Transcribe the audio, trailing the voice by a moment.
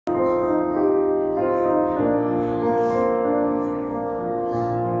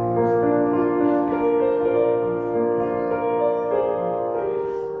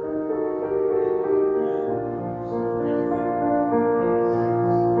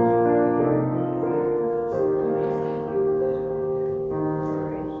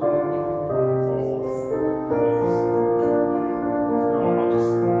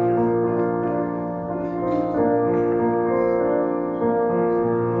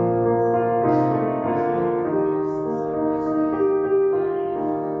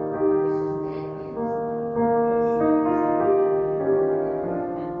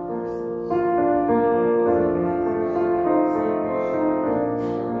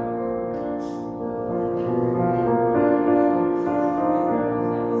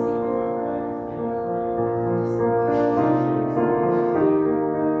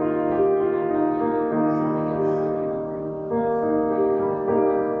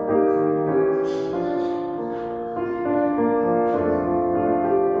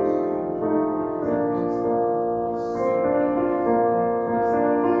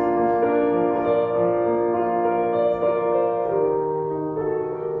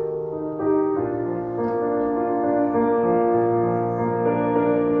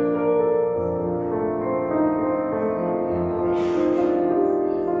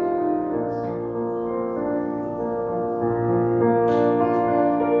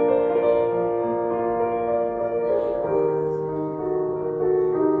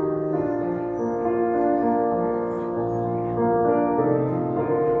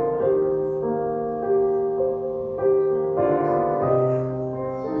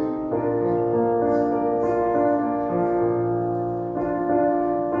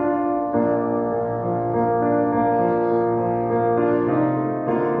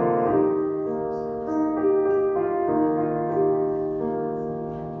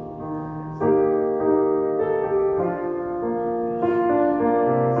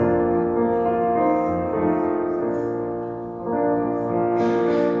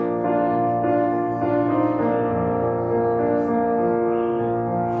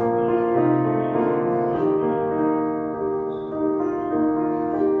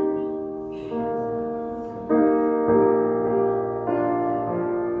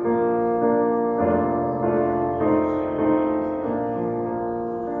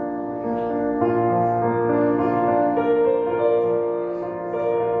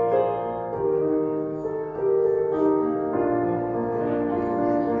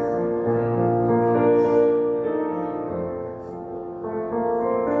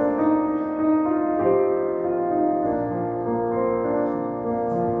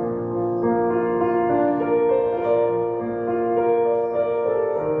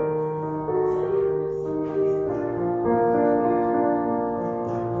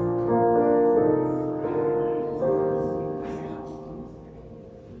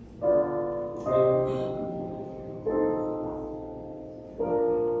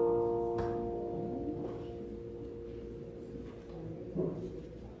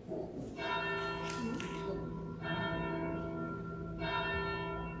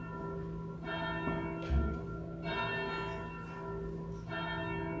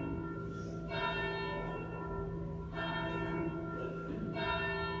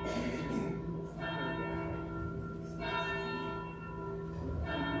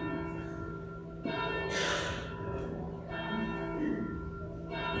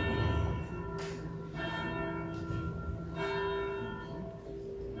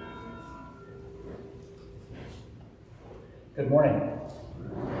Good morning,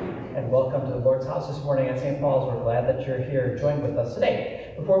 and welcome to the Lord's house this morning at St. Paul's. We're glad that you're here joined with us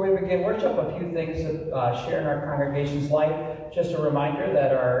today. Before we begin worship, a few things to share in our congregation's life. Just a reminder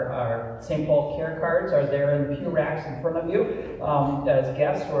that our St. Paul care cards are there in the pew racks in front of you. As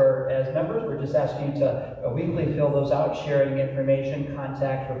guests or as members, we're just asking you to weekly fill those out, sharing information,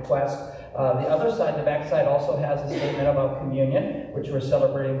 contact, requests. The other side, the back side, also has a statement about communion, which we're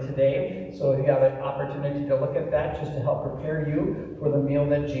celebrating today. So if you have an opportunity to look at that, just to help prepare you for the meal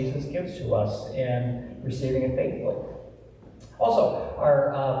that Jesus gives to us and receiving it faithfully. Also,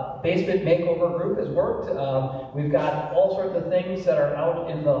 our basement makeover group has worked. We've got all sorts of things that are out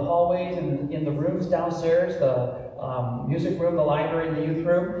in the hallways and in the rooms downstairs, the music room, the library, and the youth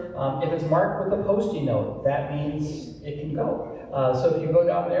room. If it's marked with a Post-it note, that means it can go. So if you go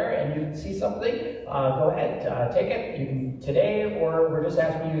down there and you see something, go ahead, take it. You can today, or we're just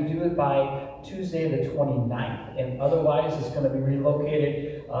asking you to do it by Tuesday the 29th. And otherwise, it's going to be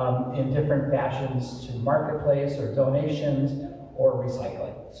relocated in different fashions to marketplace or donations or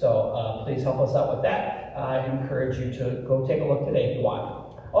recycling. So please help us out with that. I encourage you to go take a look today if you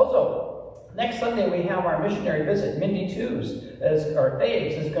want. Also, next Sunday, we have our missionary visit. Mindy Thaves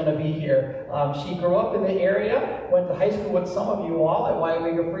is going to be here. She grew up in the area, went to high school with some of you all at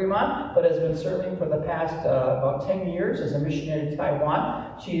Wyoming Fremont, but has been serving for the past about 10 years as a missionary to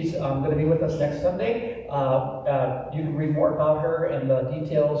Taiwan. She's going to be with us next Sunday. You can read more about her and the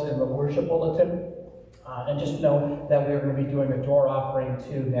details in the worship bulletin. And just know that we're going to be doing a door offering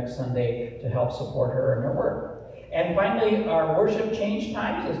too next Sunday to help support her in her work. And finally, our worship change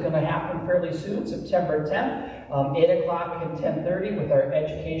times is going to happen fairly soon, September 10th, 8 o'clock and 10:30 with our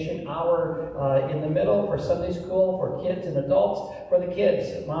education hour in the middle for Sunday school, for kids and adults. For the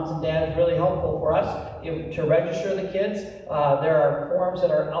kids, moms and dads, really helpful for us to register the kids. There are forms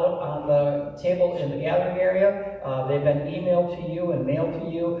that are out on the table in the gathering area. They've been emailed to you and mailed to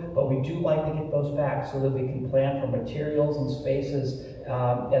you, but we do like to get those back so that we can plan for materials and spaces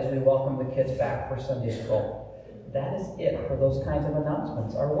as we welcome the kids back for Sunday school. That is it for those kinds of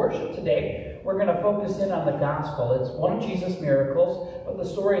announcements. Our worship today, we're going to focus in on the gospel. It's one of Jesus' miracles, but the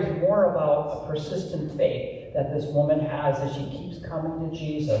story is more about a persistent faith that this woman has as she keeps coming to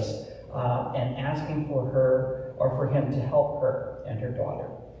Jesus and asking for her or for him to help her and her daughter.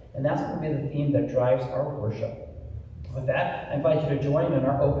 And that's going to be the theme that drives our worship. With that, I invite you to join in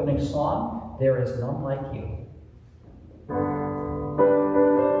our opening song, There Is None Like You.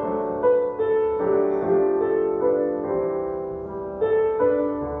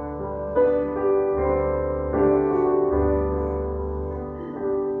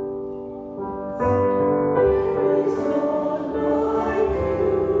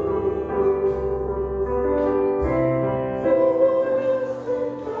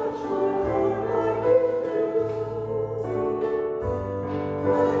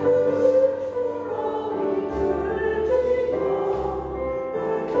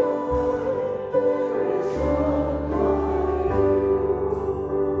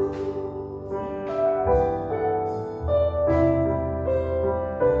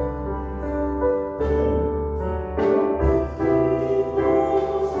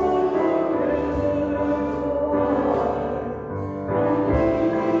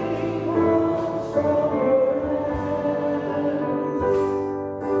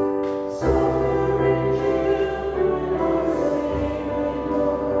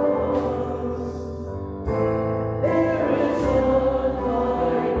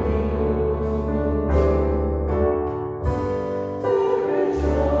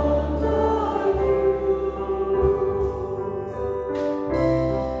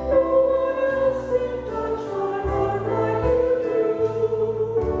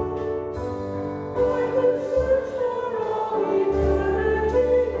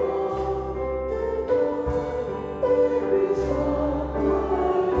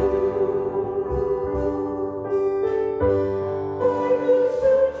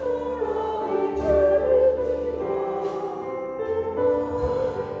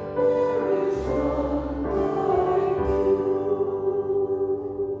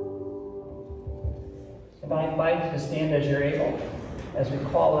 To stand as you're able, as we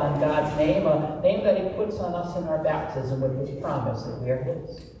call on God's name, a name that he puts on us in our baptism with his promise that we are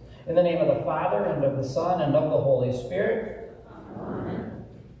his. In the name of the Father, and of the Son, and of the Holy Spirit. Amen.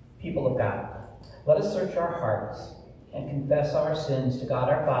 People of God, let us search our hearts and confess our sins to God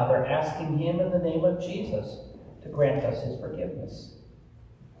our Father, asking him in the name of Jesus to grant us his forgiveness.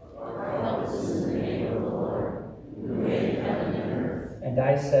 Help us in the name of the Lord, who made heaven and earth. And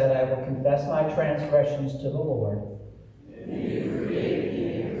I said, I will confess my transgressions to the Lord. And you forgave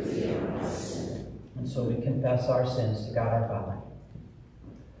me iniquity of my sin. And so we confess our sins to God our Father.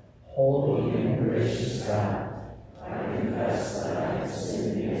 Holy and gracious God, I confess that I have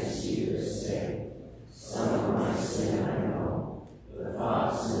sinned against you this day. Some of my sin I know, the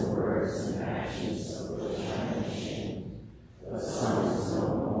thoughts and words and actions of which I am ashamed, but some is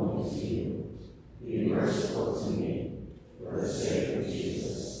known only to you. Be merciful to me. For the sake of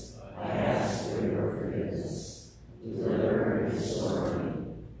Jesus, I ask for your forgiveness. Deliver and restore me,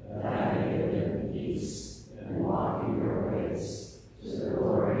 that I may live in peace and walk in your ways, to the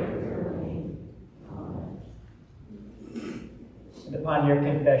glory of your name. Amen. And upon your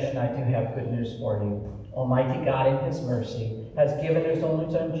confession, I do have good news for you. Almighty God, in his mercy, has given his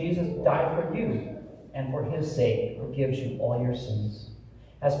only Son, Jesus, to die for you, and for his sake forgives you all your sins.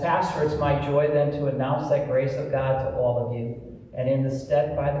 As pastor, it's my joy then to announce that grace of God to all of you, and in the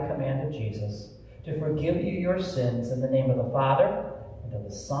stead by the command of Jesus, to forgive you your sins in the name of the Father, and of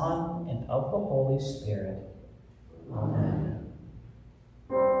the Son, and of the Holy Spirit. Amen.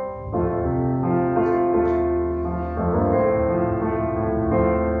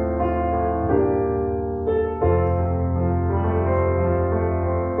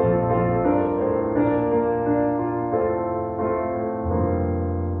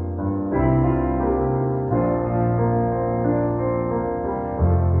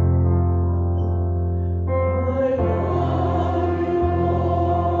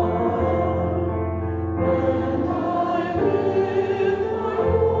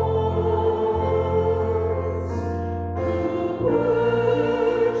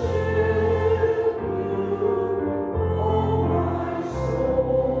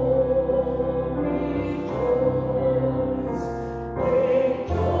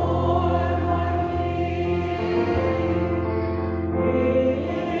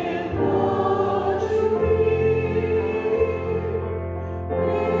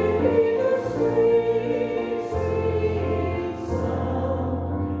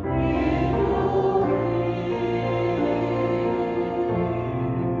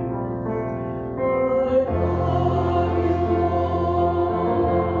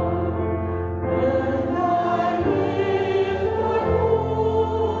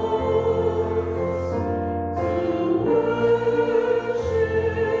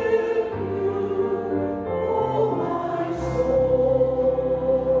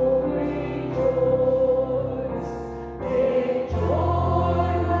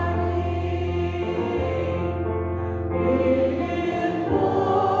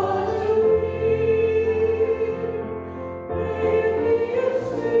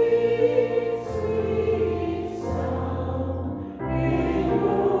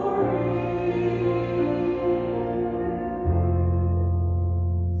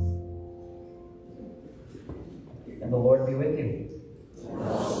 And the Lord be with you. And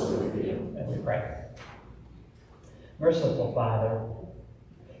also with you. And we pray. Merciful Father,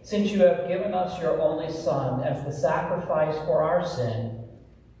 since you have given us your only Son as the sacrifice for our sin,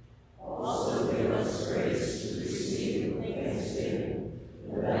 also give us grace to receive with thanksgiving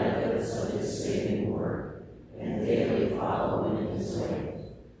the benefits of his saving work, and daily follow in his way.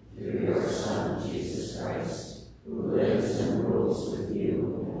 Through your Son, Jesus Christ, who lives and rules with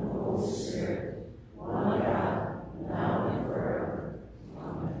you in the Holy Spirit, one God, now and forever.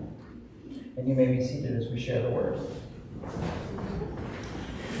 Amen. And you may be seated as we share the word.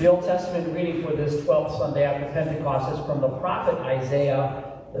 The Old Testament reading for this 12th Sunday after Pentecost is from the prophet Isaiah,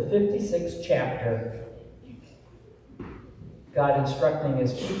 the 56th chapter. God instructing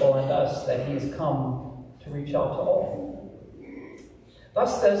his people and us that he has come to reach out to all.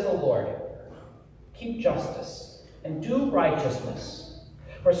 Thus says the Lord, keep justice and do righteousness,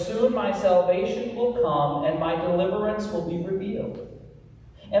 for soon my salvation will come and my deliverance will be revealed.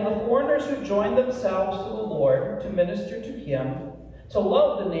 And the foreigners who join themselves to the Lord to minister to him, to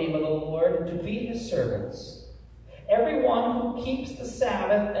love the name of the Lord and to be his servants. Everyone who keeps the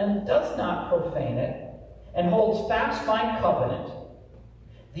Sabbath and does not profane it, and holds fast my covenant,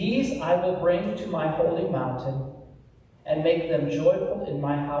 these I will bring to my holy mountain, and make them joyful in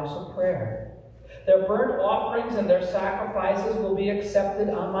my house of prayer. Their burnt offerings and their sacrifices will be accepted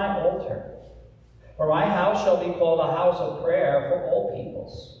on my altar. For my house shall be called a house of prayer for all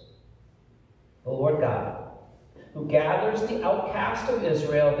peoples. The Lord God, who gathers the outcast of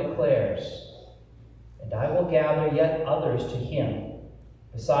Israel, declares, and I will gather yet others to him,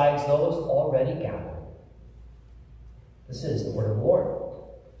 besides those already gathered. This is the word of the Lord.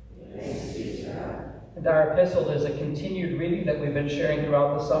 Thanks be to God. And our epistle is a continued reading that we've been sharing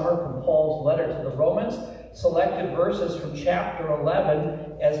throughout the summer from Paul's letter to the Romans, selected verses from chapter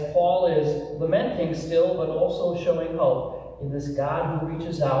 11, as Paul is lamenting still, but also showing hope in this God who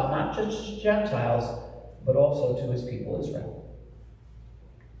reaches out not just to Gentiles, but also to his people Israel.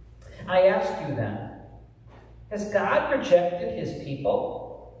 I ask you then, has God rejected his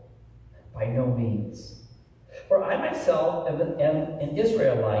people? By no means. For I myself am an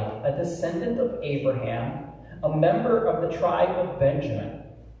Israelite, a descendant of Abraham, a member of the tribe of Benjamin.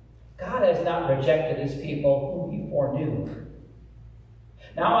 God has not rejected his people whom he foreknew.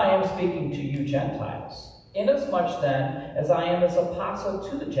 Now I am speaking to you Gentiles, inasmuch then as I am his apostle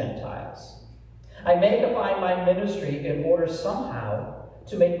to the Gentiles. I magnify my ministry in order somehow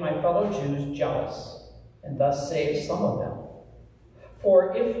to make my fellow Jews jealous, and thus save some of them.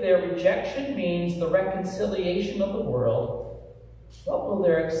 For if their rejection means the reconciliation of the world, what will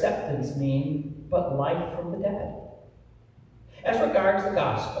their acceptance mean but life from the dead? As regards the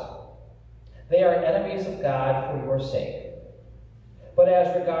gospel, they are enemies of God for your sake. But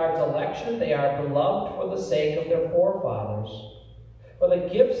as regards election, they are beloved for the sake of their forefathers. For the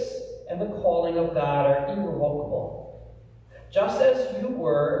gifts and the calling of God are irrevocable. Just as you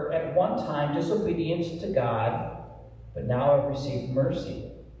were at one time disobedient to God, but now have received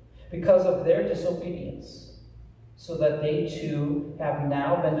mercy because of their disobedience, so that they too have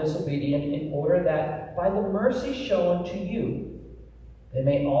now been disobedient, in order that by the mercy shown to you, they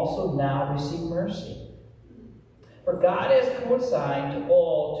may also now receive mercy. For God has consigned to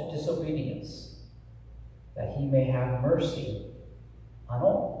all to disobedience, that he may have mercy on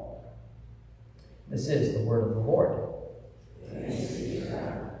all. This is the word of the Lord.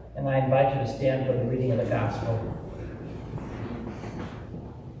 And I invite you to stand for the reading of the gospel.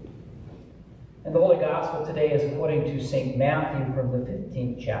 And the Holy Gospel today is according to St. Matthew from the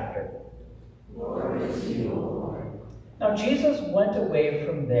 15th chapter. Glory to you, Lord. Now Jesus went away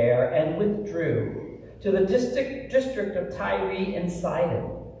from there and withdrew to the district of Tyre and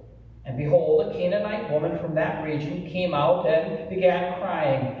Sidon. And behold, a Canaanite woman from that region came out and began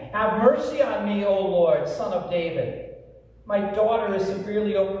crying, "Have mercy on me, O Lord, Son of David. My daughter is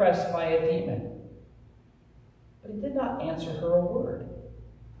severely oppressed by a demon." But he did not answer her a word.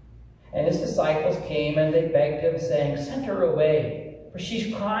 And his disciples came and they begged him, saying, "Send her away, for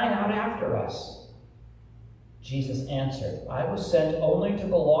she's crying out after us." Jesus answered, "I was sent only to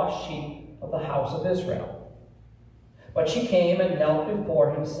the lost sheep of the house of Israel." But she came and knelt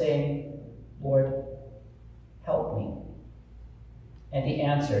before him, saying, "Lord, help me." And he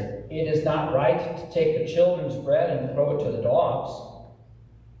answered, "It is not right to take the children's bread and throw it to the dogs."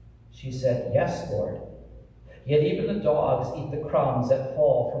 She said, "Yes, Lord. Yet even the dogs eat the crumbs that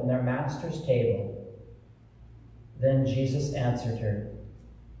fall from their master's table." Then Jesus answered her,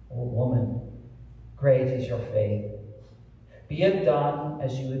 "O woman, great is your faith. Be it done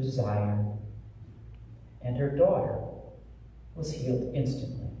as you desire." And her daughter was healed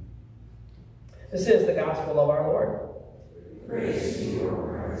instantly. This is the gospel of our Lord. Praise to you, O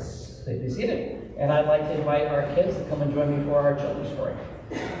Christ. Please be seated. And I'd like to invite our kids to come and join me for our children's story.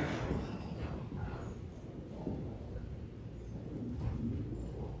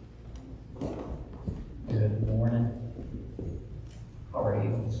 Good morning. How are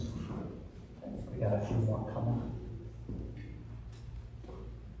you? I think we got a few more coming.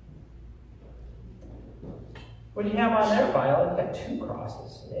 What do you have on there, Violet? You've got 2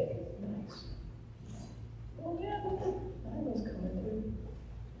 crosses today. Nice. Oh, yeah, Viola's coming through.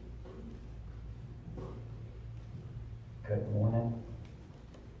 Good morning.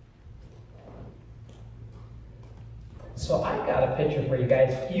 So I've got a picture for you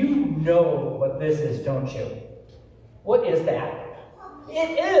guys. You know what this is, don't you? What is that?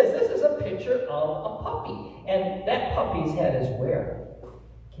 It is. This is a picture of a puppy. And that puppy's head is where?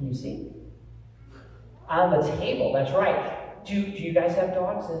 Can you see? On the table, that's right. Do you guys have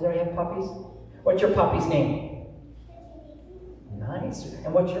dogs? Does anybody have puppies? What's your puppy's name? Nice.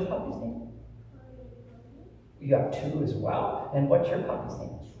 And what's your puppy's name? You have 2 as well. And what's your puppy's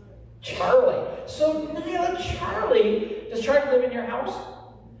name? Charlie. So, Nyla, does Charlie live in your house?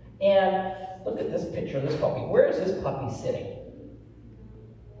 And look at this picture of this puppy. Where is this puppy sitting?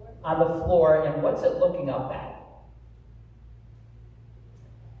 On the floor. And what's it looking up at?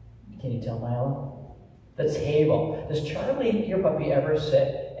 Can you tell, Nyla? The table. Does Charlie, your puppy, ever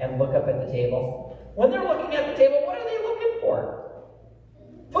sit and look up at the table? When they're looking at the table, what are they looking for?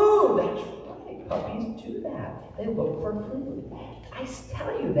 Food. That's right. Puppies do that. They look for food. I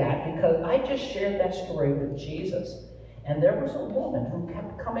tell you that because I just shared that story with Jesus. And there was a woman who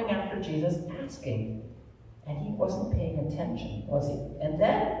kept coming after Jesus asking. And he wasn't paying attention, was he? And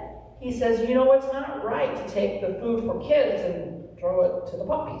then he says, you know, it's not right to take the food for kids and throw it to the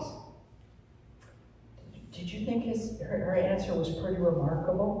puppies. Did you think her answer was pretty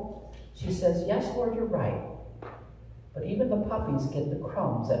remarkable? She says, yes, Lord, you're right. But even the puppies get the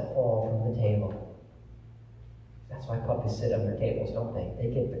crumbs that fall from the table. That's why puppies sit on their tables, don't they?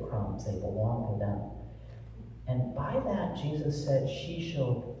 They get the crumbs. They belong to them. And by that, Jesus said she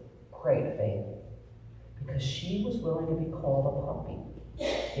showed great faith because she was willing to be called a puppy.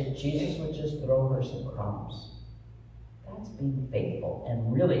 If Jesus would just throw her some crumbs, that's being faithful.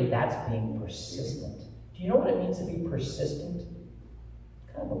 And really, that's being persistent. Do you know what it means to be persistent?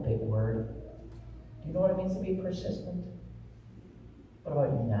 Kind of a big word. Do you know what it means to be persistent? What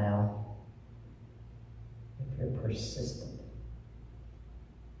about you now? If you're persistent,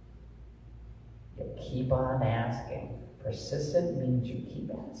 you keep on asking. Persistent means you keep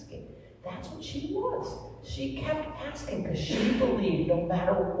asking. That's what she was. She kept asking because she believed no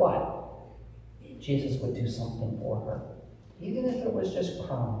matter what, Jesus would do something for her. Even if it was just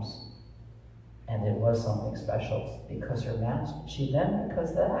crumbs. And it was something special because her master,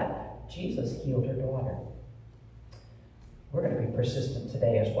 because of that, Jesus healed her daughter. We're going to be persistent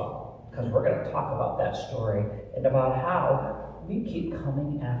today as well, because we're going to talk about that story and about how we keep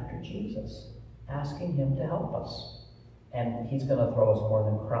coming after Jesus, asking him to help us. And he's going to throw us more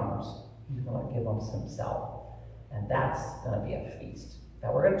than crumbs. He's going to give us himself. And that's going to be a feast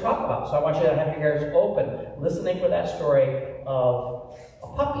that we're going to talk about. So I want you to have your ears open, listening for that story of a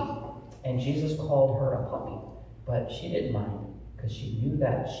puppy. And Jesus called her a puppy, but she didn't mind because she knew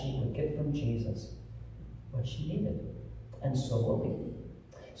that she would get from Jesus what she needed. And so will we.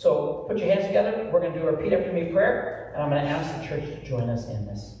 So put your hands together. We're going to do a repeat after me prayer, and I'm going to ask the church to join us in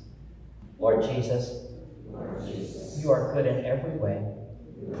this. Lord Jesus, you are good in every way.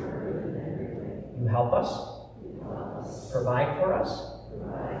 You help us, provide for us,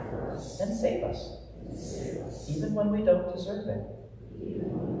 and save us, even when we don't deserve it.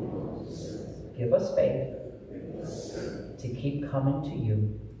 Give us faith to keep coming to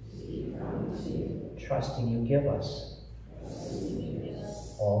you, trusting you give us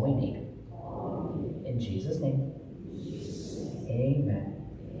all we need. In Jesus' name, amen.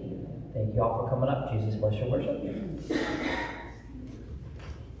 Thank you all for coming up. Jesus bless your worship.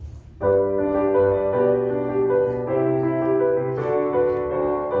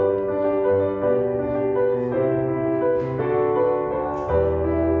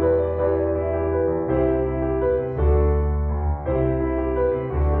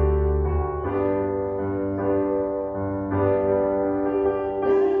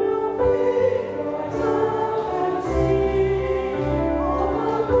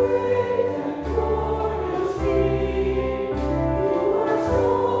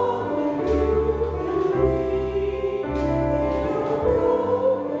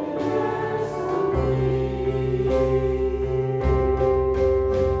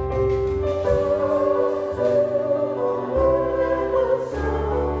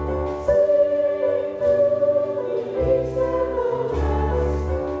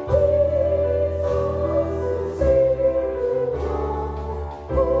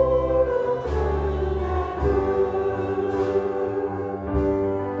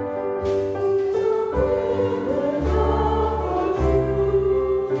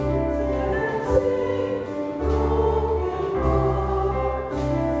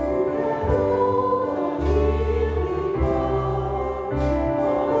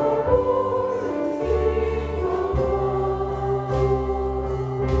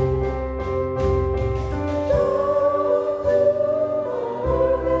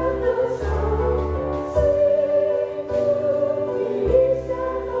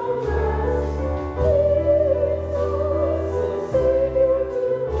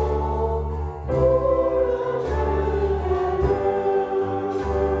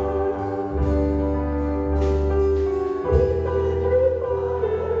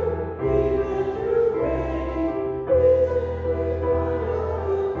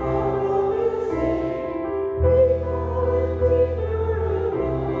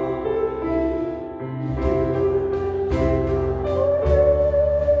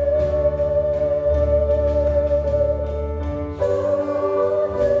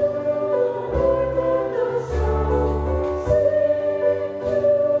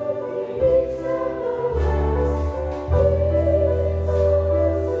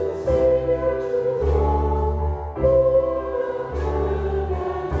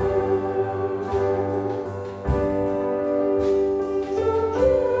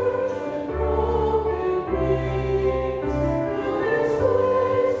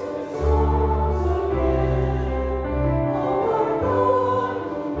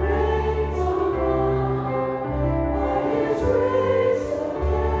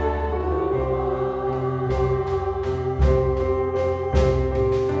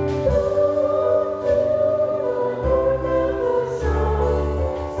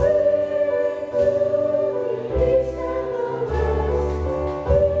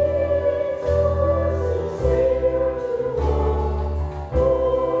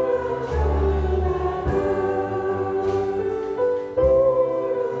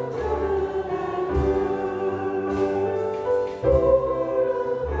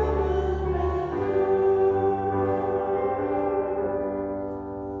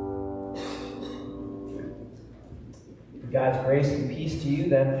 Grace and peace to you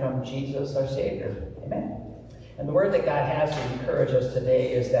then from Jesus our Savior. Amen. And the word that God has to encourage us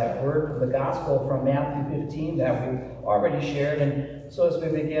today is that word from the gospel from Matthew 15 that we've already shared. And so as we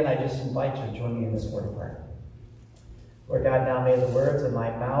begin, I just invite you to join me in this word of prayer. Lord God, now may the words of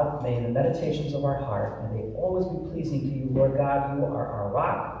my mouth, may the meditations of our heart, may they always be pleasing to you, Lord God. You are our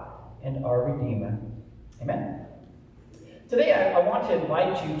rock and our Redeemer. Amen. Today I want to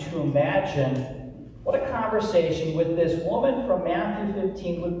invite you to imagine what a conversation with this woman from Matthew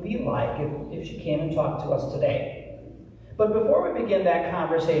 15 would be like if she came and talked to us today. But before we begin that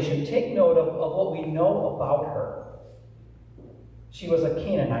conversation, take note of what we know about her. She was a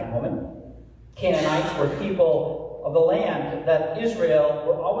Canaanite woman. Canaanites were people of the land that Israel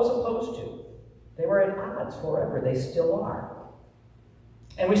were always opposed to. They were at odds forever. They still are.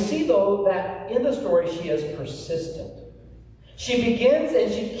 And we see, though, that in the story she is persistent. She begins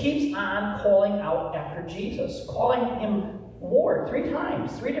and she keeps on calling out after Jesus, calling him Lord 3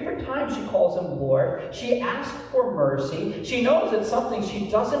 times. 3 different times she calls him Lord. She asks for mercy. She knows it's something she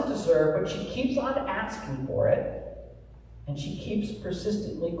doesn't deserve, but she keeps on asking for it. And she keeps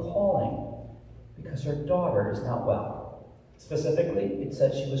persistently calling because her daughter is not well. Specifically, it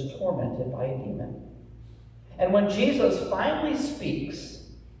says she was tormented by a demon. And when Jesus finally speaks,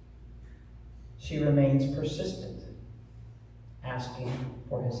 she remains persistent, asking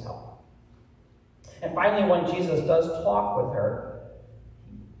for his help. And finally, when Jesus does talk with her,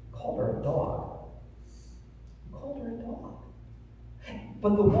 he called her a dog. He called her a dog.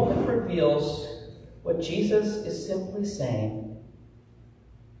 But the woman reveals what Jesus is simply saying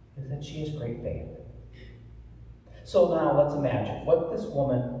is that she has great faith. So now let's imagine what this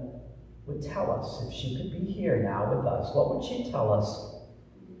woman would tell us if she could be here now with us. What would she tell us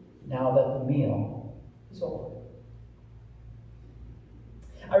now that the meal is over?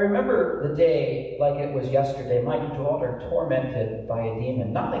 I remember the day like it was yesterday. My daughter tormented by a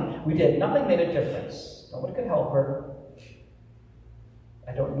demon. Nothing made a difference. No one could help her.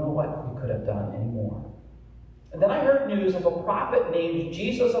 I don't know what we could have done anymore. And then I heard news of a prophet named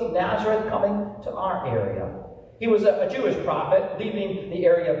Jesus of Nazareth coming to our area. He was a Jewish prophet leaving the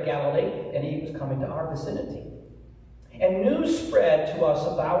area of Galilee, and he was coming to our vicinity. And news spread to us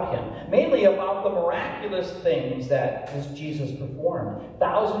about him, mainly about the miraculous things that this Jesus performed.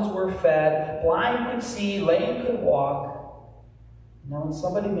 Thousands were fed, blind could see, lame could walk. Now, when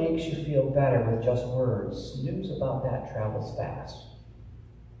somebody makes you feel better with just words, news about that travels fast.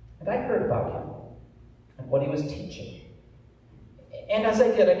 And I heard about him and what he was teaching. And as I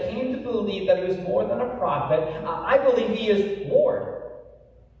did, I came to believe that he was more than a prophet. I believe he is Lord.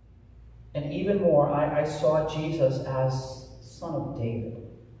 And even more, I saw Jesus as Son of David.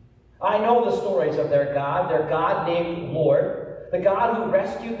 I know the stories of their God named Lord, the God who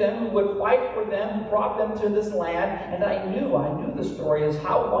rescued them, who would fight for them, who brought them to this land. And I knew the story is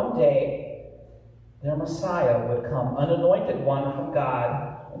how one day their Messiah would come, an anointed one from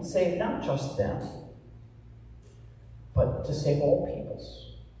God, and save not just them, but to save all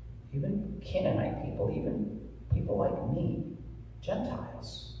peoples, even Canaanite people, even people like me,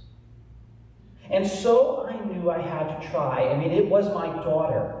 Gentiles. And so I knew I had to try. I mean, it was my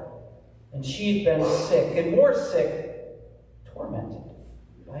daughter, and she'd been sick, and more sick, tormented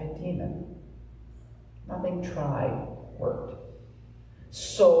by a demon. Nothing tried worked.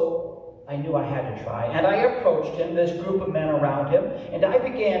 So I knew I had to try, and I approached him, this group of men around him, and I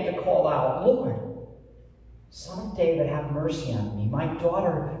began to call out, Lord, Son of David, have mercy on me. My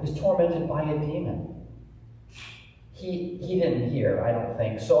daughter is tormented by a demon. He didn't hear, I don't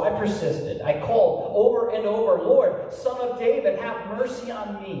think. So I persisted. I called over and over, Lord, Son of David, have mercy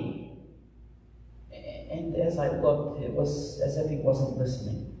on me. And as I looked, it was as if he wasn't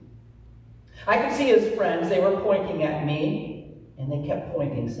listening. I could see his friends. They were pointing at me, and they kept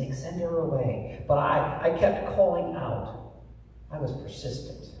pointing, saying, send her away. But I kept calling out. I was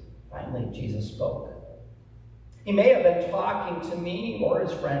persistent. Finally, Jesus spoke. He may have been talking to me or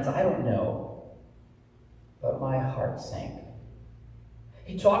his friends, I don't know. But my heart sank.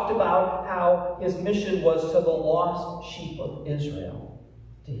 He talked about how his mission was to the lost sheep of Israel,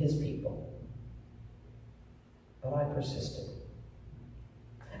 to his people. But I persisted.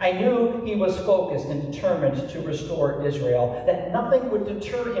 I knew he was focused and determined to restore Israel, that nothing would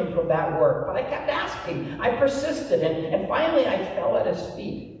deter him from that work. But I kept asking. I persisted, and finally I fell at his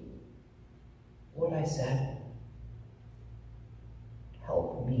feet. Lord, I said,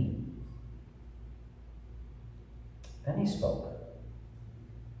 help me. Then he spoke.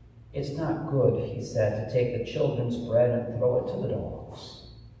 It's not good, he said, to take the children's bread and throw it to the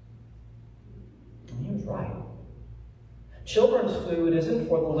dogs. And he was right. Children's food isn't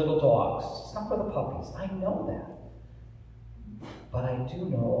for the little dogs. It's not for the puppies. I know that. But I do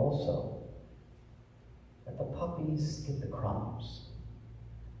know also that the puppies get the crumbs.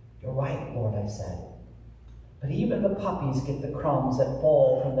 You're right, Lord, I said. But even the puppies get the crumbs that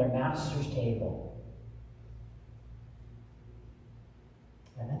fall from their master's table.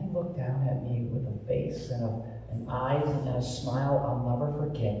 And then he looked down at me with a face and eyes and a smile I'll never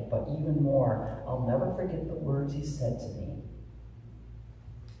forget. But even more, I'll never forget the words he said to me.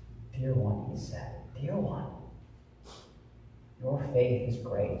 Dear one, he said, dear one, your faith is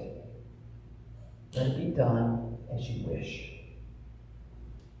great. Let it be done as you wish.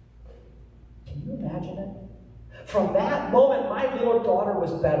 Can you imagine it? From that moment, my little daughter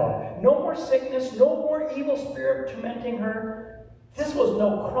was better. No more sickness, no more evil spirit tormenting her. This was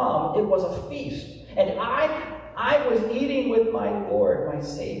no crumb, it was a feast. And I was eating with my Lord, my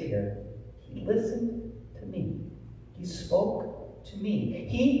Savior. He listened to me. He spoke to me.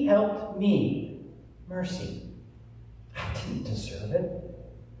 He helped me. Mercy. I didn't deserve it.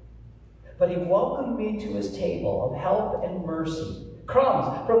 But he welcomed me to his table of help and mercy.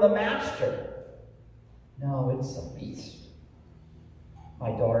 Crumbs from the Master. No, it's a feast. My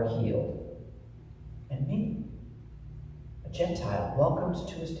daughter healed. And me, a Gentile, welcomed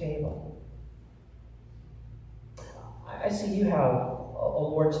to his table. I see you have a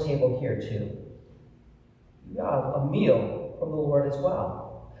Lord's table here too. You have a meal from the Lord as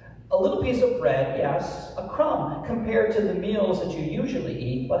well. A little piece of bread, yes, a crumb compared to the meals that you usually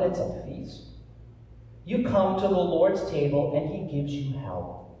eat, but it's a feast. You come to the Lord's table and he gives you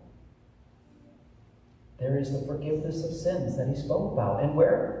help. There is the forgiveness of sins that he spoke about. And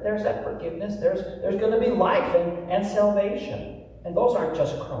where there's that forgiveness, there's going to be life and salvation. And those aren't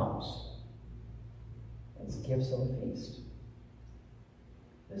just crumbs. It's gifts of a feast.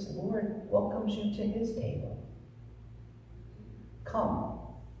 This Lord welcomes you to his table. Come,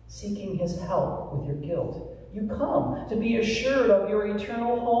 seeking his help with your guilt. You come to be assured of your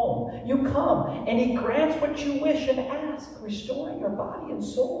eternal home. You come, and he grants what you wish and ask, restoring your body and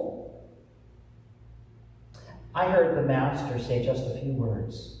soul. I heard the Master say just a few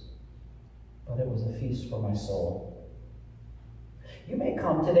words, but it was a feast for my soul. You may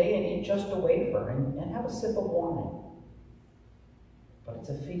come today and eat just a wafer and have a sip of wine, but it's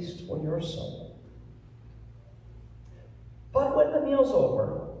a feast for your soul. But when the meal's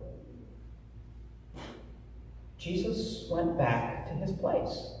over, Jesus went back to his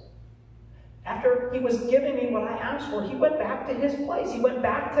place. After he was giving me what I asked for, he went back to his place. He went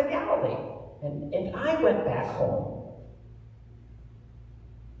back to Galilee. And I went back home.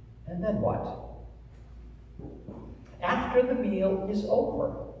 And then what? After the meal is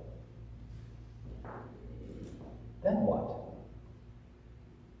over, then what?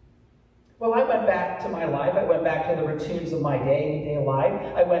 Well, I went back to my life. I went back to the routines of my day-to-day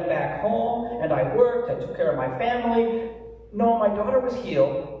life. I went back home and I worked. I took care of my family. No, my daughter was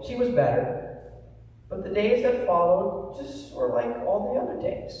healed. She was better. But the days that followed just were like all the other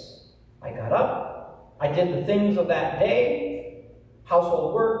days. I got up, I did the things of that day,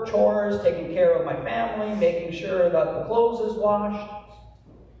 household work, chores, taking care of my family, making sure that the clothes is washed.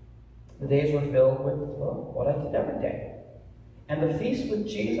 The days were filled with, well, what I did every day. And the feast with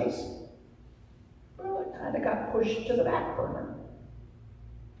Jesus, well, it kind of got pushed to the back burner.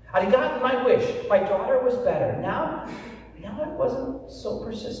 I'd gotten my wish. My daughter was better. Now I wasn't so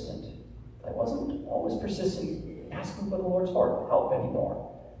persistent. I wasn't always persistent asking for the Lord's help anymore.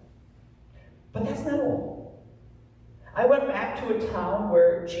 But that's not all. I went back to a town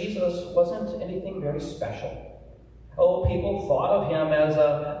where Jesus wasn't anything very special. Oh, people thought of him as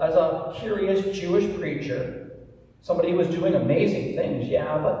a curious Jewish preacher. Somebody who was doing amazing things,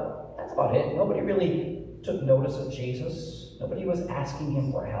 yeah, but that's about it. Nobody really took notice of Jesus. Nobody was asking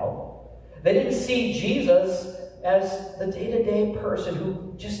him for help. They didn't see Jesus as the day-to-day person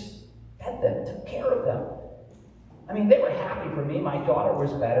who just fed them, took care of them. I mean, they were happy for me. My daughter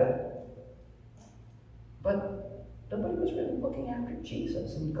was better. But nobody was really looking after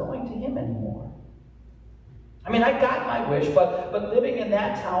Jesus and going to him anymore. I mean, I got my wish, but living in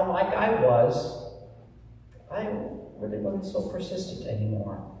that town like I really wasn't so persistent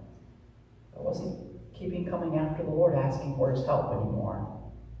anymore. I wasn't coming after the Lord, asking for his help anymore.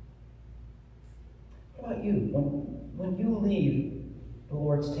 What about you? When you leave the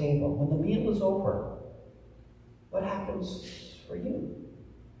Lord's table, when the meal is over, what happens for you?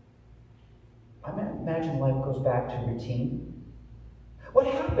 I imagine life goes back to routine. What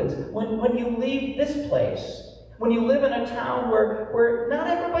happens when you leave this place? When you live in a town where not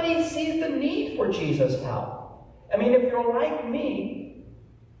everybody sees the need for Jesus' help? I mean, if you're like me,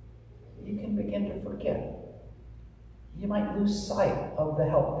 you can begin to forget. You might lose sight of the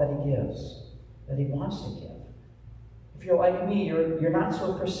help that he gives, that he wants to give. if you're like me, you're not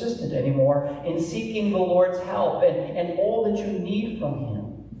so persistent anymore in seeking the Lord's help and all that you need from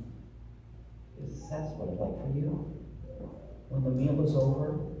Him. Is that what it's like for you when the meal is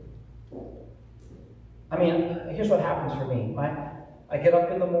over? I mean, here's what happens for me. I get up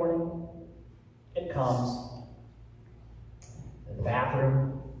in the morning, it comes, the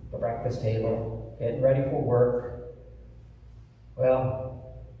bathroom, the breakfast table, getting ready for work.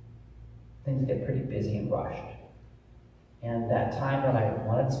 Well, things get pretty busy and rushed. And that time that I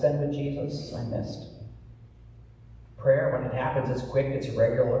wanted to spend with Jesus, I missed. Prayer, when it happens, it's quick, it's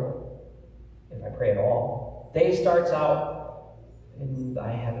regular, if I pray at all. Day starts out, and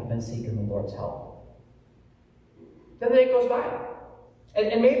I haven't been seeking the Lord's help. Then the day goes by.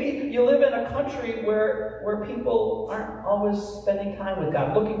 And maybe you live in a country where people aren't always spending time with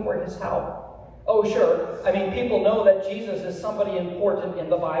God, looking for His help. Oh, sure. I mean, people know that Jesus is somebody important in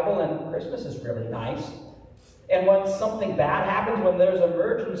the Bible, and Christmas is really nice. And when something bad happens, when there's an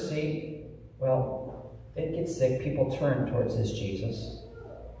emergency, well, it gets sick, people turn towards this Jesus.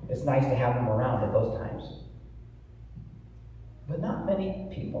 It's nice to have Him around at those times. But not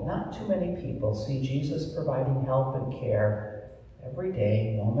too many people see Jesus providing help and care every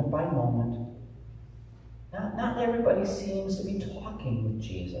day, moment by moment. Not everybody seems to be talking with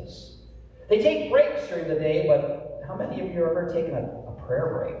Jesus. They take breaks during the day, but how many of you have ever taken a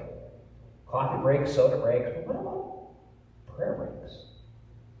prayer break? Coffee breaks, soda breaks, but what about prayer breaks?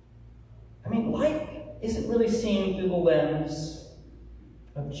 I mean, life isn't really seen through the lens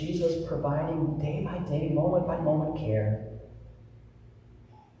of Jesus providing day by day, moment by moment care.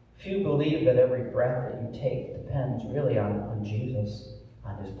 Few believe that every breath that you take depends really on Jesus,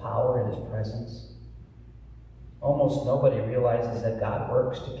 on His power and His presence. Almost nobody realizes that God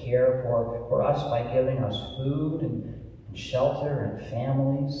works to care for us by giving us food and shelter and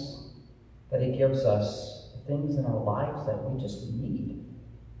families, that He gives us things in our lives that we just need.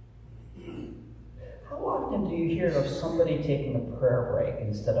 How often do you hear of somebody taking a prayer break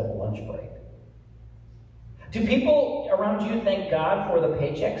instead of a lunch break? Do people around you thank God for the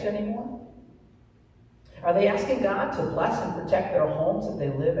paychecks anymore? Are they asking God to bless and protect their homes that they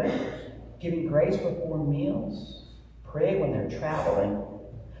live in, giving grace before meals, pray when they're traveling?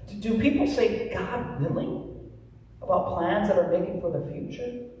 Do people say, God willing, about plans that are making for the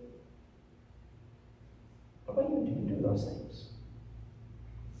future? But when you do those things.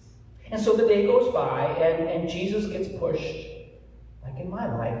 And so the day goes by, and Jesus gets pushed, like in my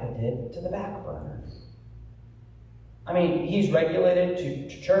life it did, to the back burner. I mean, He's regulated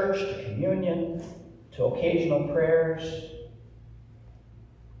to church, to communion, to occasional prayers.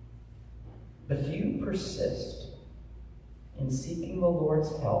 But do you persist in seeking the Lord's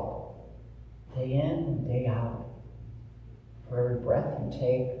help day in and day out? For every breath you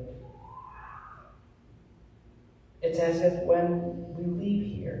take, it's as if when we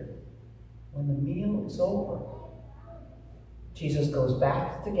leave here, when the meal is over, Jesus goes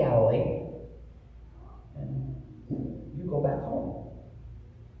back to Galilee, and you go back home.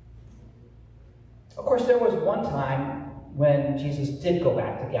 Of course, there was one time when Jesus did go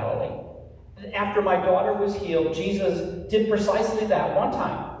back to Galilee. After my daughter was healed, Jesus did precisely that one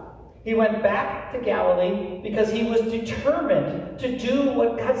time. He went back to Galilee because He was determined to do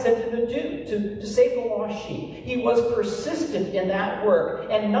what God said to him to do, to save the lost sheep. He was persistent in that work,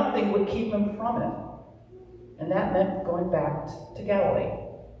 and nothing would keep Him from it. And that meant going back to Galilee.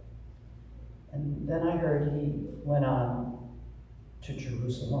 And then I heard He went on to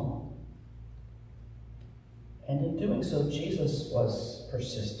Jerusalem. And in doing so, Jesus was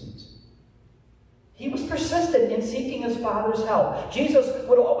persistent. He was persistent in seeking His Father's help. Jesus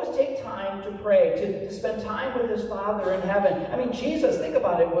would always take time to pray, to spend time with His Father in heaven. I mean, Jesus, think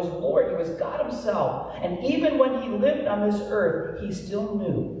about it, was Lord. He was God Himself. And even when He lived on this earth, He still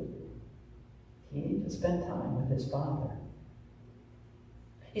knew He needed to spend time with His Father.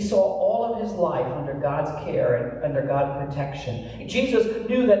 He saw all of His life under God's care and under God's protection. Jesus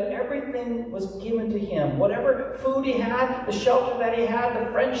knew that everything was given to Him. Whatever food He had, the shelter that He had,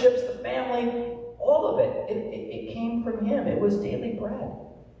 the friendships, the family, all of it came from Him. It was daily bread.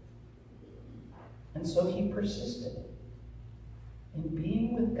 And so He persisted in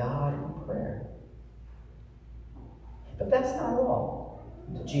being with God in prayer. But that's not all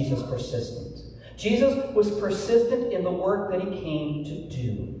to Jesus' persistence. Jesus was persistent in the work that He came to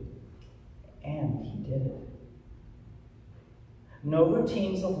do. And He did it. No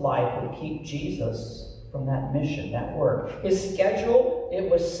routines of life would keep Jesus from that mission, that work. His schedule, it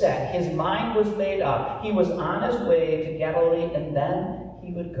was set. His mind was made up. He was on His way to Galilee, and then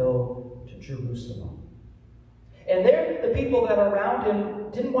He would go to Jerusalem. And there, the people that are around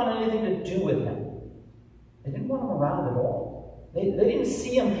Him didn't want anything to do with Him. They didn't want him around at all. They didn't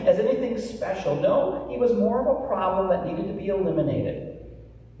see him as anything special. No, he was more of a problem that needed to be eliminated.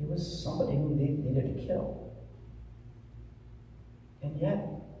 He was somebody who they needed to kill. And yet,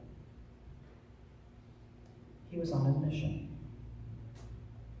 he was on a mission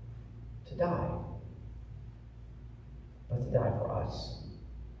to die, but to die for us.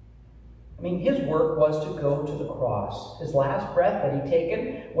 I mean, his work was to go to the cross. His last breath that he'd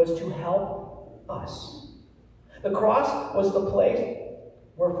taken was to help us. The cross was the place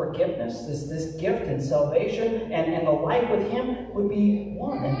where forgiveness, this gift and salvation, and the life with him would be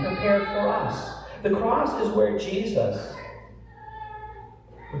won and prepared for us. The cross is where Jesus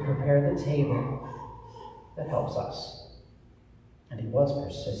would prepare the table that helps us. And he was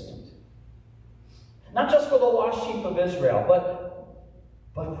persistent. Not just for the lost sheep of Israel, but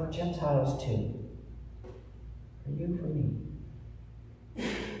for Gentiles too. For you, for me.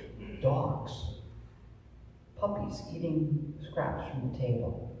 Dogs. Puppies eating scraps from the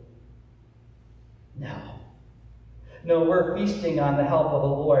table. No, we're feasting on the help of the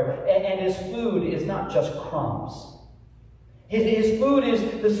Lord. And his food is not just crumbs. His food is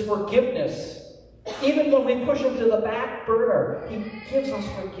this forgiveness. Even when we push him to the back burner, he gives us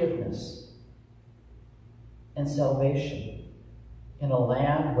forgiveness and salvation in a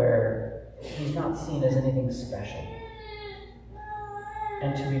land where he's not seen as anything special.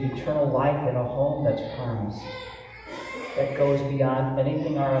 And to an eternal life in a home that's promised, that goes beyond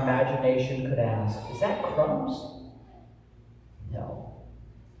anything our imagination could ask. Is that crumbs? No.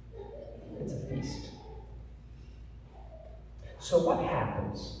 It's a feast. So what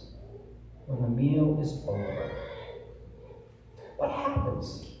happens when the meal is over? What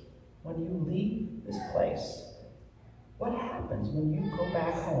happens when you leave this place? What happens when you go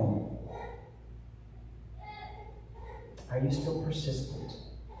back home? Are you still persistent?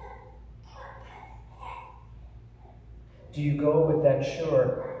 Do you go with that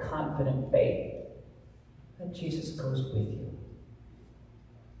sure, confident faith that Jesus goes with you?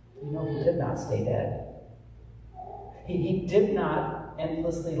 You know, he did not stay dead. He did not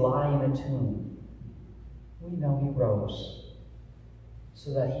endlessly lie in a tomb. We know he rose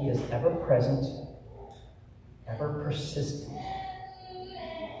so that he is ever present, ever persistent,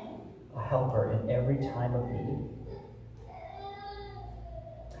 a helper in every time of need.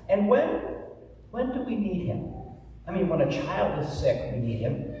 And when do we need him? I mean, when a child is sick, we need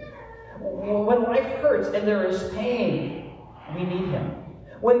him. When life hurts and there is pain, we need him.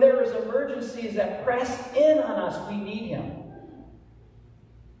 When there is emergencies that press in on us, we need him.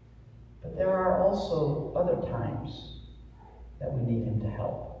 But there are also other times that we need him to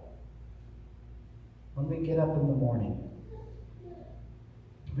help. When we get up in the morning,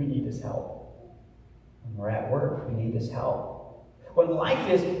 we need his help. When we're at work, we need his help. When life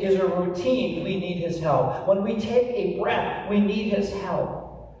is a routine, we need his help. When we take a breath, we need his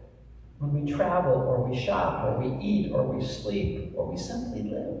help. When we travel, or we shop, or we eat, or we sleep, or we simply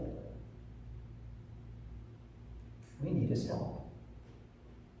live, we need his help.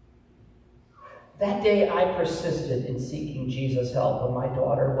 That day I persisted in seeking Jesus' help when my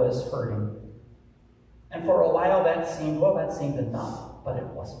daughter was hurting. And for a while that seemed enough, but it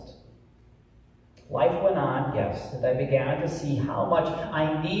wasn't. Life went on, yes, and I began to see how much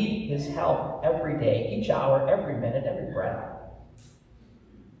I need his help every day, each hour, every minute, every breath.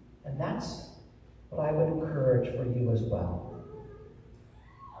 And that's what I would encourage for you as well.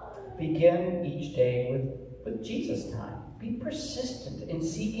 Begin each day with Jesus time. Be persistent in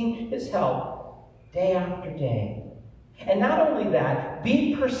seeking his help day after day. And not only that,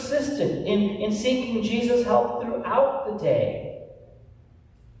 be persistent in seeking Jesus' help throughout the day.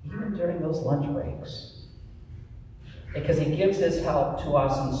 Even during those lunch breaks. Because he gives his help to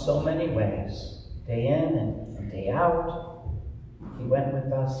us in so many ways. Day in and day out. He went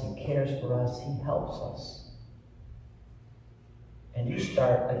with us. He cares for us. He helps us. And you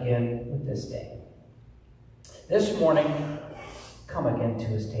start again with this day. This morning, come again to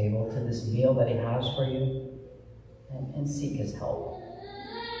his table, to this meal that he has for you, and seek his help.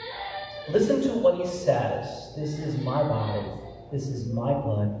 Listen to what he says. This is my body. This is my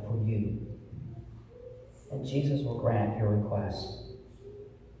blood for you. And Jesus will grant your request.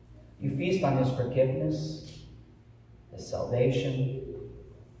 You feast on his forgiveness, his salvation,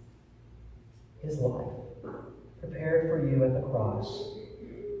 his life, prepared for you at the cross.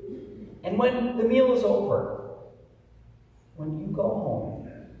 And when the meal is over, when you go home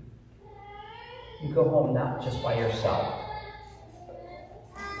not just by yourself.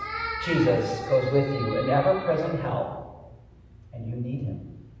 Jesus goes with you in ever-present help, and you need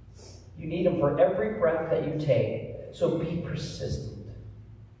him. You need him for every breath that you take, so be persistent.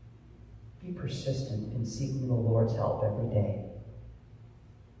 Be persistent in seeking the Lord's help every day.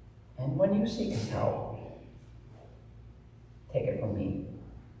 And when you seek his help, take it from me.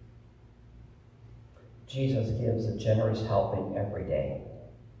 Jesus gives a generous helping every day.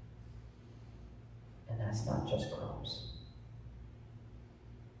 And that's not just crumbs.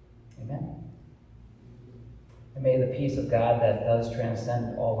 Amen? And may the peace of God that does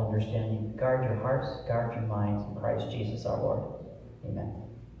transcend all understanding guard your hearts, guard your minds in Christ Jesus our Lord. Amen.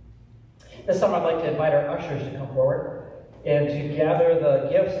 This time I'd like to invite our ushers to come forward and to gather the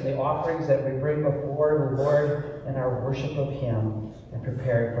gifts and the offerings that we bring before the Lord in our worship of him and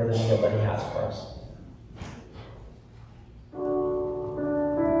preparing for the meal that he has for us.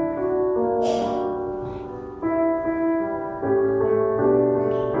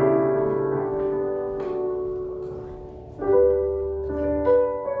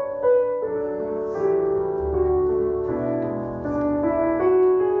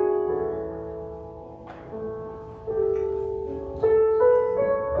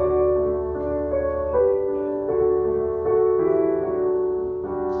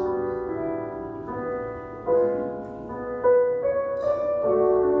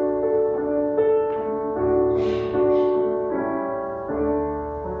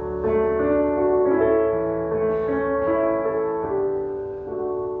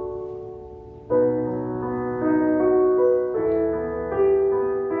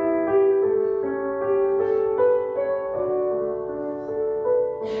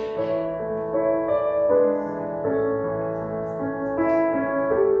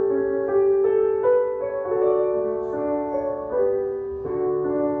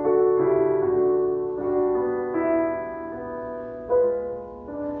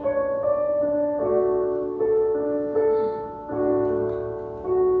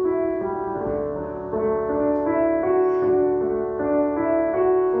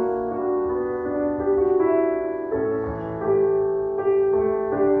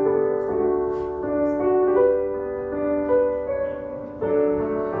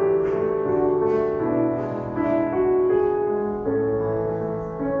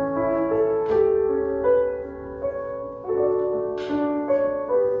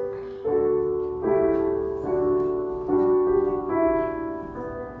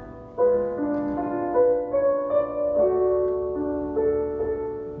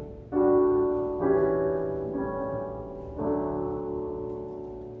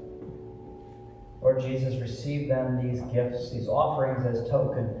 Jesus, receive then these gifts, these offerings as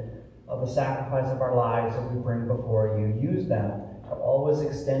token of the sacrifice of our lives that we bring before you. Use them to always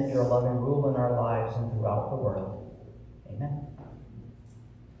extend your loving rule in our lives and throughout the world. Amen.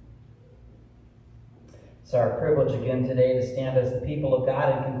 It's our privilege again today to stand as the people of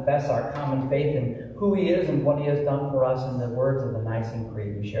God and confess our common faith in who he is and what he has done for us in the words of the Nicene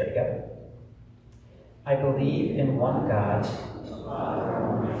Creed we share together. I believe in one God, the Father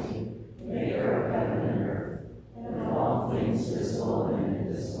Almighty, maker of heaven and earth, and of all things visible and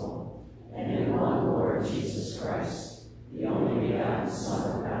invisible, and in one Lord Jesus Christ, the only begotten Son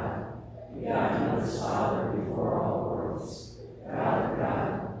of God, begotten of his Father before all worlds, God of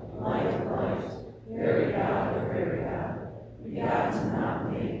God, light of light, very God of very God, begotten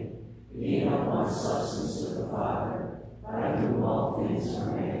not made, being of one substance with the Father, by whom all things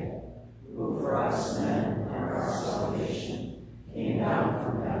are made, who for us men and for our salvation came down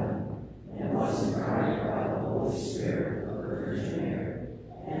from heaven, and was incarnate by the Holy Spirit of the Virgin Mary,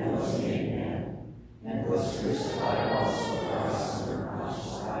 and was made man, and was crucified also for us under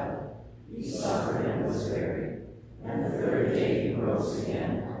Pontius Pilate. He suffered and was buried, and the third day he rose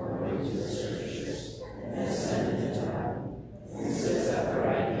again according to the Scriptures, and ascended into heaven, and sits at the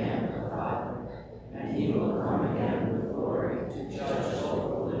right hand of the Father. And he will come again with glory to judge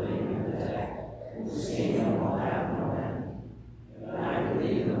both the living and the dead, whose kingdom will have no end. And I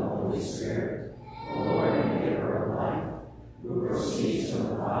believe in the Holy Spirit, the Lord and giver of life, who proceeds from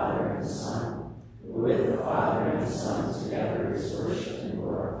the Father and the Son, who with the Father and the Son together is worshipped and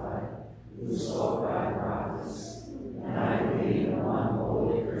glorified, who spoke by the prophets. And I believe in one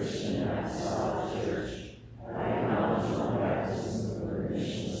holy Christian and apostolic church. I acknowledge one baptism for the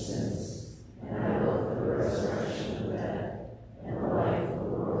remission of sins, and I look for the resurrection of the dead and the life of the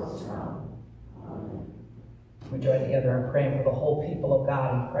world to come. Amen. We join together in praying for the whole people of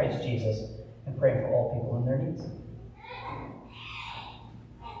God in Christ Jesus, and praying for all people in their needs.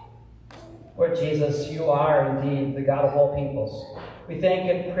 Lord Jesus, you are indeed the God of all peoples. We thank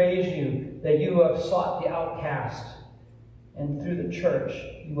and praise you that you have sought the outcast, and through the church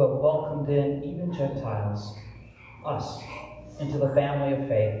you have welcomed in even Gentiles, us, into the family of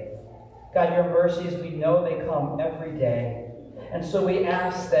faith. God, your mercies, we know they come every day. And so we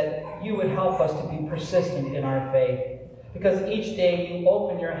ask that you would help us to be persistent in our faith, because each day you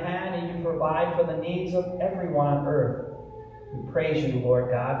open your hand and you provide for the needs of everyone on earth. We praise you, Lord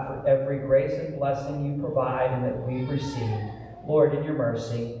God, for every grace and blessing you provide and that we've received. Lord, in your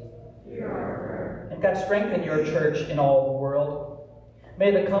mercy. And God, strengthen your church in all the world.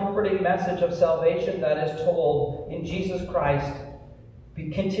 May the comforting message of salvation that is told in Jesus Christ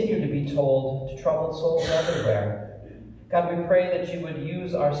continue to be told to troubled souls everywhere. God, we pray that you would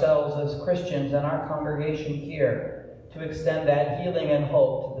use ourselves as Christians and our congregation here to extend that healing and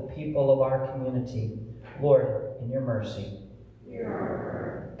hope to the people of our community. Lord, in your mercy.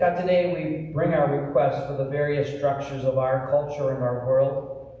 God, today we bring our requests for the various structures of our culture and our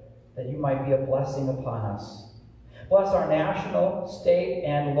world, that you might be a blessing upon us. Bless our national, state,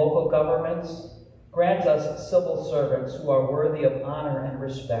 and local governments. Grant us civil servants who are worthy of honor and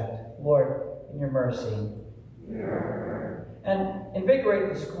respect. Lord, in your mercy. And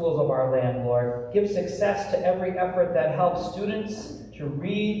invigorate the schools of our land, Lord. Give success to every effort that helps students to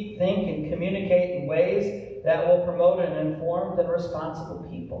read, think, and communicate in ways that will promote an informed and responsible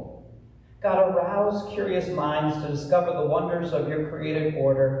people. God, arouse curious minds to discover the wonders of your created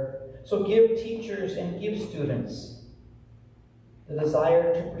order. So give teachers and give students the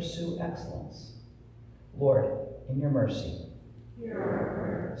desire to pursue excellence. Lord, in your mercy.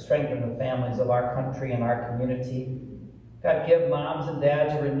 Strengthen the families of our country and our community. God, give moms and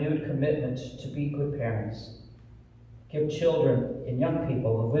dads a renewed commitment to be good parents. Give children and young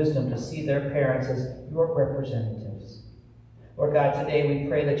people the wisdom to see their parents as your representatives. Lord God, today we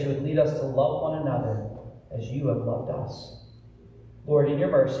pray that you would lead us to love one another as you have loved us. Lord, in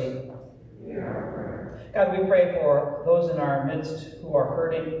your mercy. God, we pray for those in our midst who are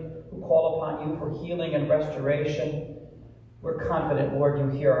hurting, who call upon you for healing and restoration. We're confident, Lord, you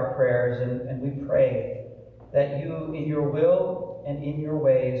hear our prayers, and we pray that you, in your will and in your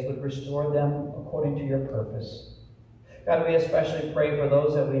ways, would restore them according to your purpose. God, we especially pray for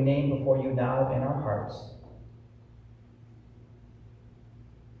those that we name before you now in our hearts.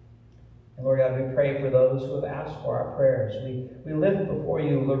 And Lord God, we pray for those who have asked for our prayers. We lift before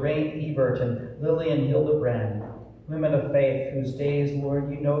you Lorraine Ebert and Lillian Hildebrand, women of faith whose days,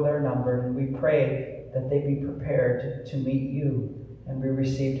 Lord, you know they're numbered, and we pray that they be prepared to meet you and be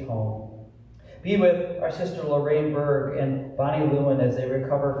received home. Be with our sister Lorraine Berg and Bonnie Lewin as they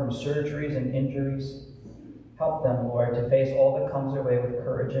recover from surgeries and injuries. Help them, Lord, to face all that comes their way with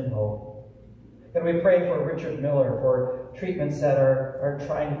courage and hope. And we pray for Richard Miller for treatments that are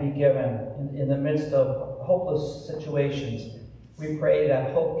trying to be given in the midst of hopeless situations. We pray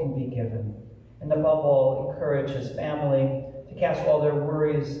that hope can be given. And above all, encourage his family to cast all their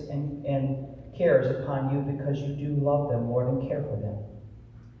worries and cares upon you, because you do love them, Lord, and care for them.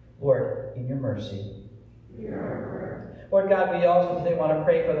 Lord, in your mercy. Lord God, we also today want to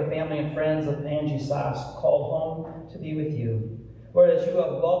pray for the family and friends of Angie Sass, called home to be with you. Lord, as you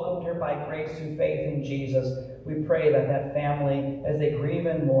have welcomed her by grace through faith in Jesus, we pray that that family, as they grieve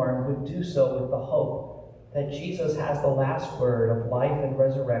and mourn, would do so with the hope that Jesus has the last word of life and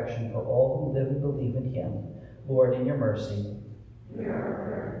resurrection for all who live and believe in him. Lord, in your mercy.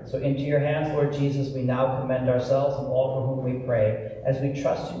 So into your hands, Lord Jesus, we now commend ourselves and all for whom we pray, as we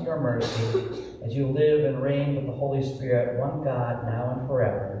trust in your mercy, as you live and reign with the Holy Spirit, one God, now and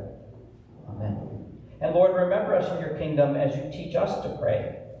forever. Amen. And Lord, remember us in your kingdom as you teach us to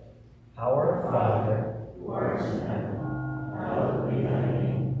pray. Our Father, who art in heaven, hallowed be thy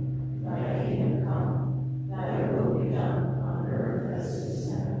name. Thy kingdom come, thy will be done on earth as it is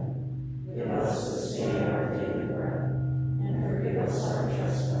in heaven. Give us this day our daily bread, and forgive us our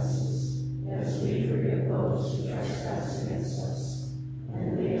trespasses, as we forgive those who trespass against us.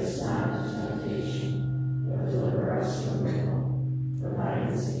 And lead us not into temptation, but deliver us from evil. For thine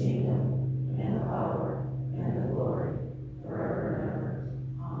is the kingdom, and the power, and the glory, forever and ever.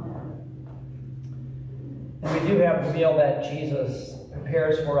 Amen. And we do have the meal that Jesus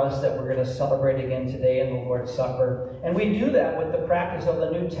prepares for us that we're going to celebrate again today in the Lord's Supper. And we do that with the practice of the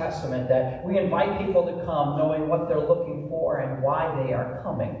New Testament, that we invite people to come knowing what they're looking for and why they are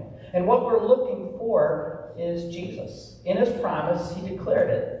coming. And what we're looking for is Jesus. In his promise, he declared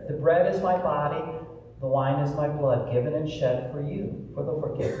it. The bread is my body, the wine is my blood, given and shed for you, for the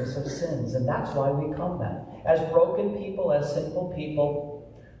forgiveness of sins. And that's why we come then. As broken people, as sinful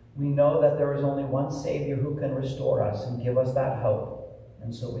people, we know that there is only one Savior who can restore us and give us that hope.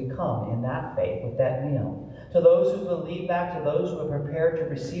 And so we come in that faith with that meal. To those who believe that, to those who are prepared to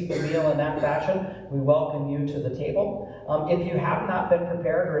receive the meal in that fashion, we welcome you to the table. If you have not been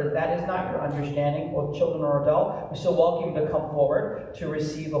prepared, or that is not your understanding, of children or adult, we still welcome you to come forward to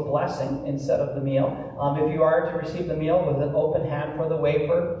receive a blessing instead of the meal. If you are to receive the meal with an open hand for the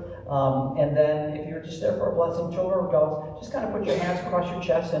wafer, and then if you're just there for a blessing, children or adults, just kind of put your hands across your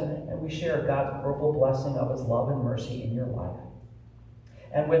chest and we share God's verbal blessing of his love and mercy in your life.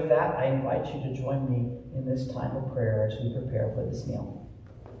 And with that, I invite you to join me in this time of prayer as we prepare for this meal.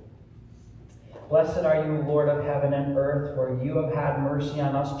 Blessed are you, Lord of heaven and earth, for you have had mercy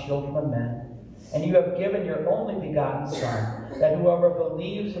on us, children of men. And you have given your only begotten Son, that whoever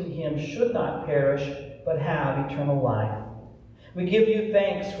believes in him should not perish, but have eternal life. We give you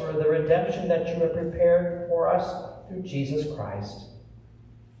thanks for the redemption that you have prepared for us through Jesus Christ.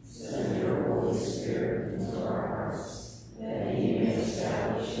 Send your Holy Spirit into our hearts, that he may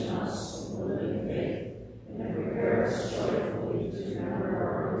establish in us the living faith, and prepare us joyfully to remember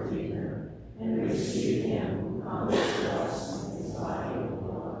our Redeemer, and receive him who comes to us in his body and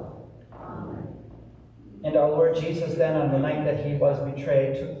blood. Amen. And our Lord Jesus then, on the night that he was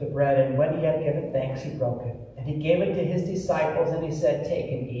betrayed, took the bread, and when he had given thanks, he broke it. And he gave it to his disciples, and he said,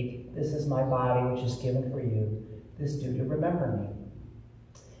 "Take and eat. This is my body, which is given for you. This do to remember me."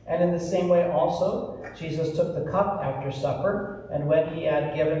 And in the same way also, Jesus took the cup after supper, and when he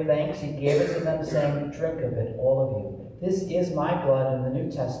had given thanks, he gave it to them, saying, "Drink of it, all of you. This is my blood in the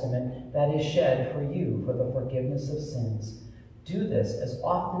New Testament that is shed for you for the forgiveness of sins. Do this as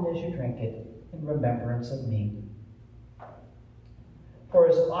often as you drink it in remembrance of me." For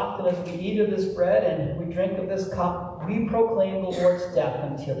as often as we eat of this bread and we drink of this cup, we proclaim the Lord's death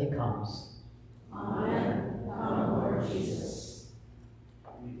until he comes. Amen. Come, Lord Jesus.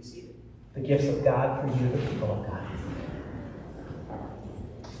 The gifts of God for you, the people of God.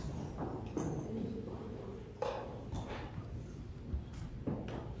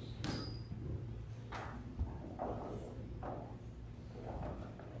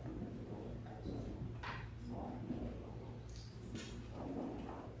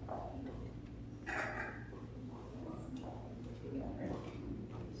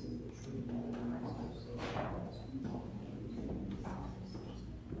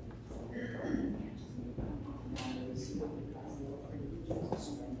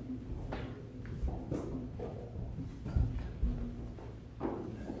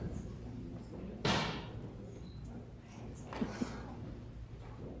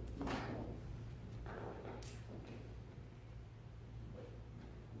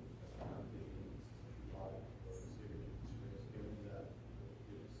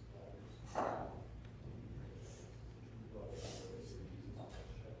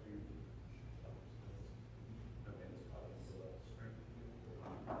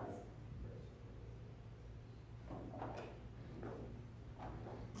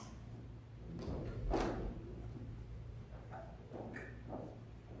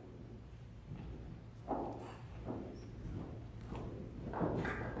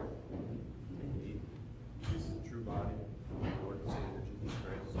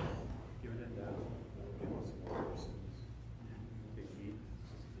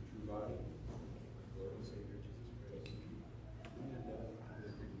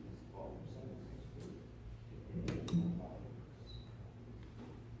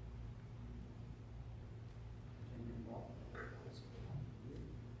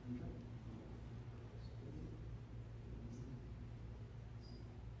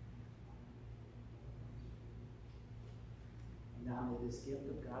 Now may this gift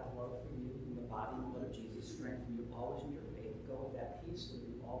of God's love for you in the body and blood of Jesus strengthen you always in your faith. Go with that peace with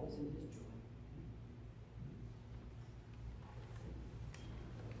you always in his joy.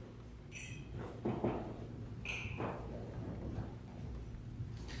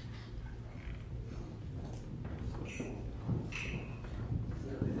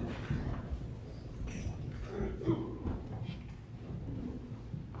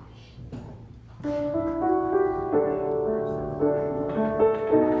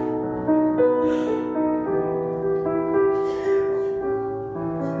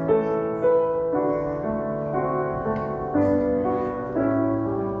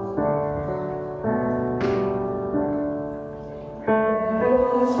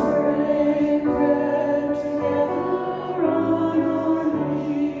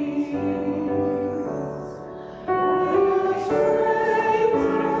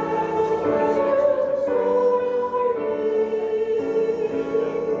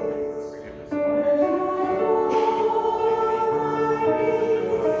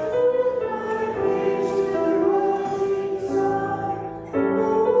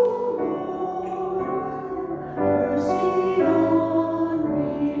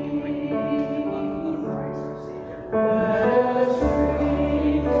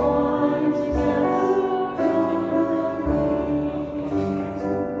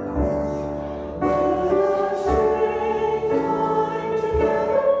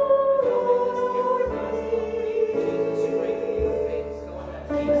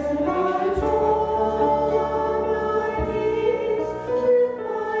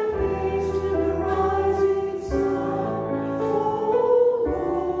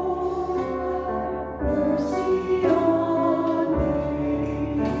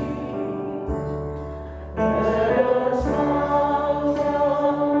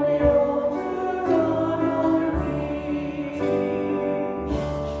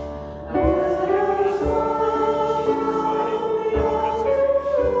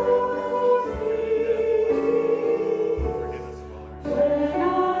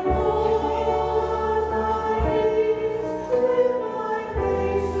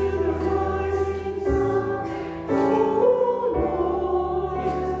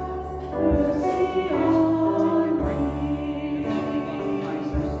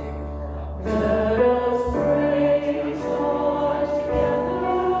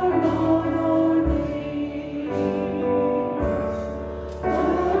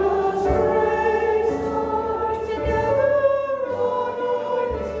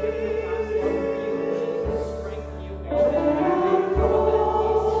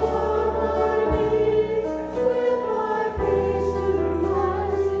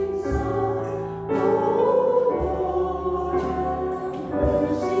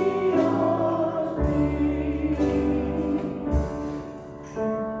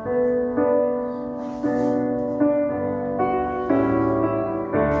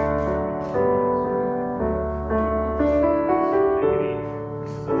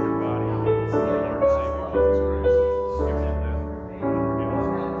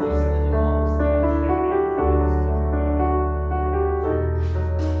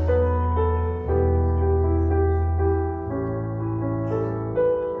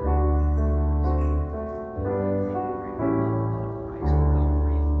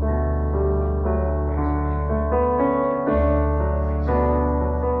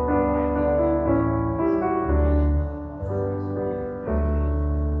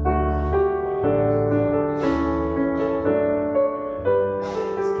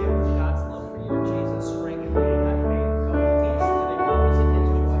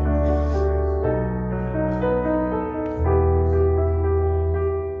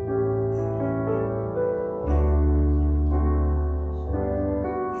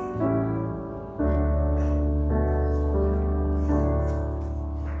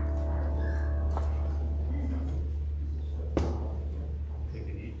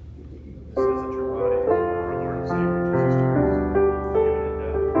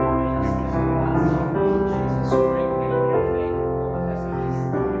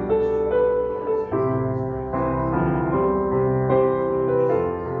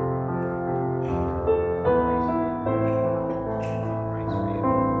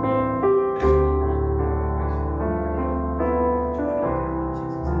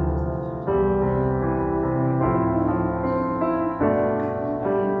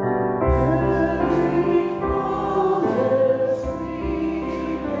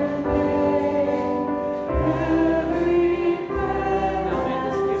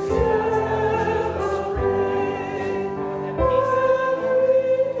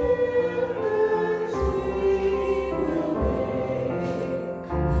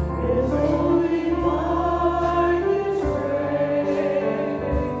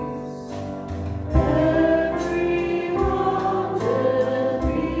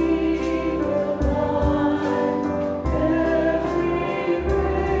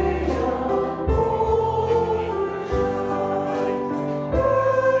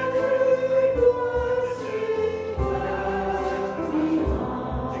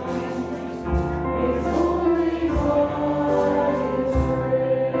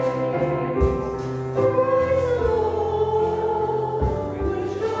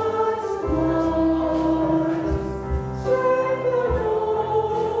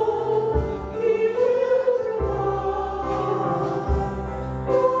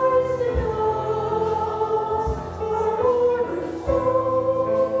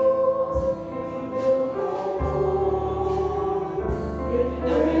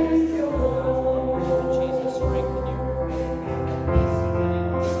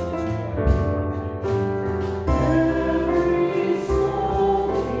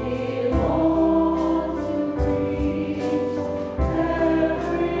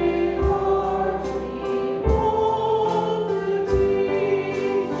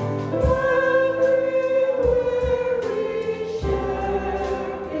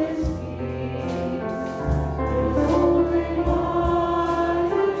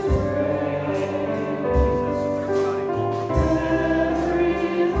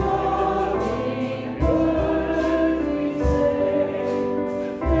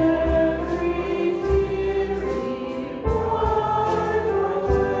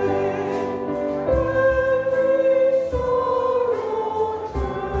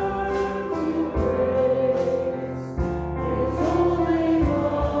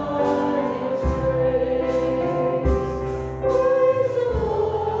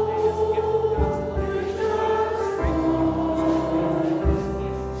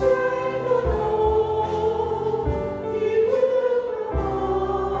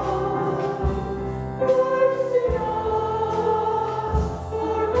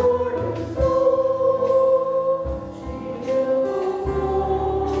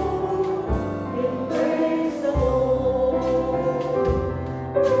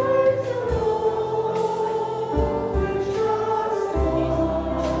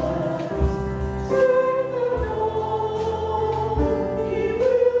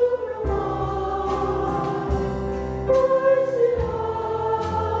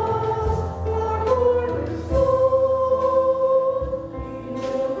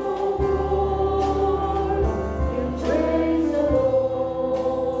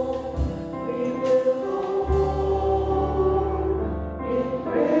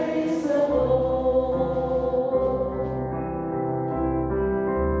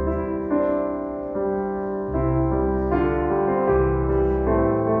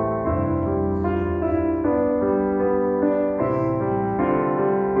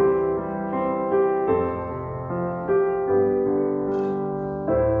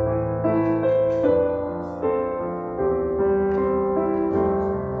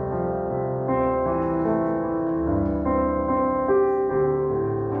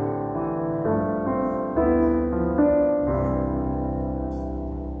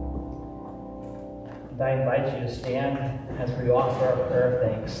 invite you to stand as we offer our prayer of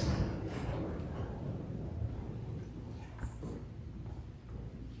thanks.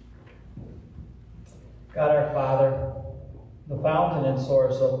 God our Father, the fountain and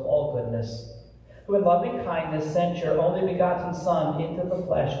source of all goodness, who in loving kindness sent your only begotten Son into the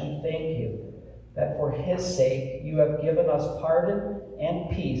flesh, we thank you that for his sake you have given us pardon and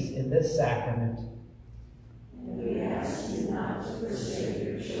peace in this sacrament. And we ask you not to forsake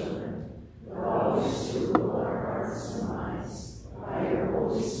your children, but always to rule our hearts and minds by your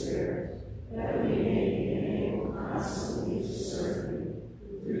Holy Spirit, that we may be enabled constantly to serve you,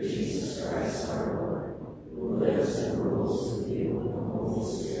 through Jesus Christ our Lord, who lives and rules with you in the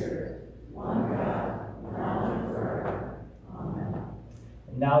Holy Spirit, one God, now and forever. Amen.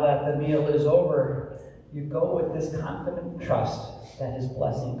 And now that the meal is over, you go with this confident trust that his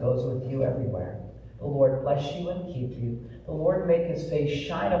blessing goes with you everywhere. The Lord bless you and keep you. The Lord make his face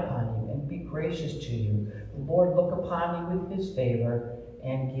shine upon you and be gracious to you. The Lord look upon you with his favor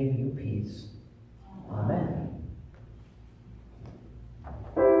and give you peace. Amen.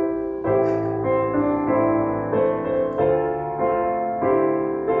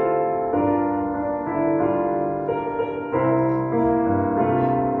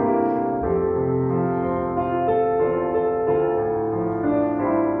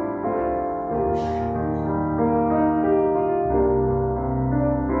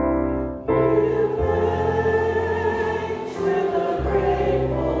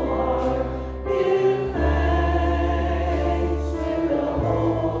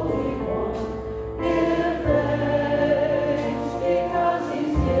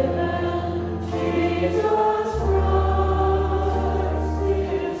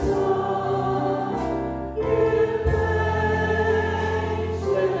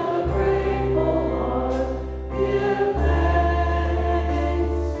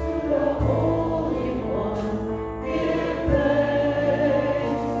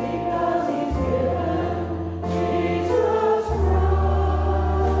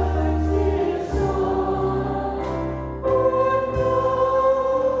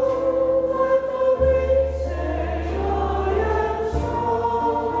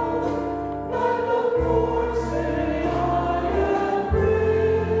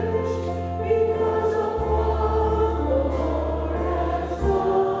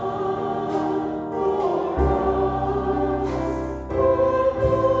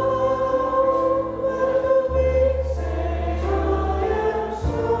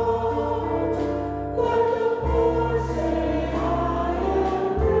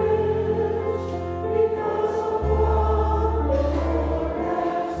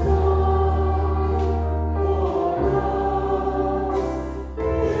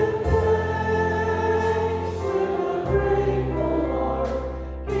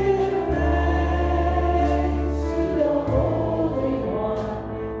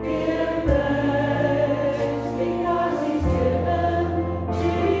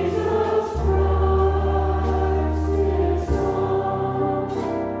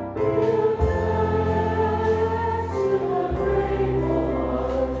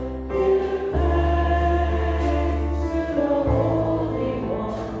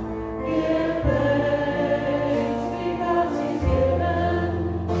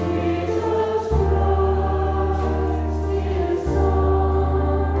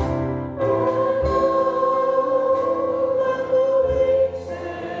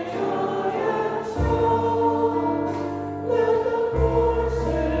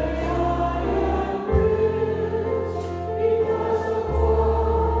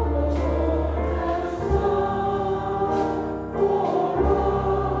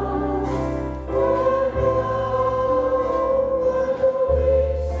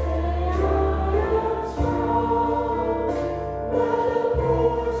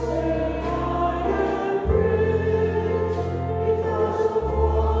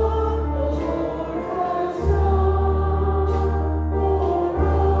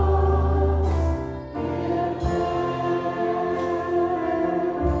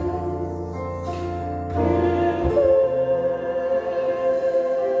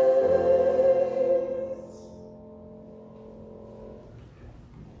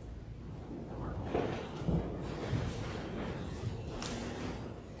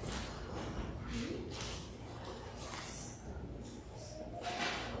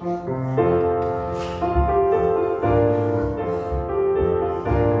 Amen.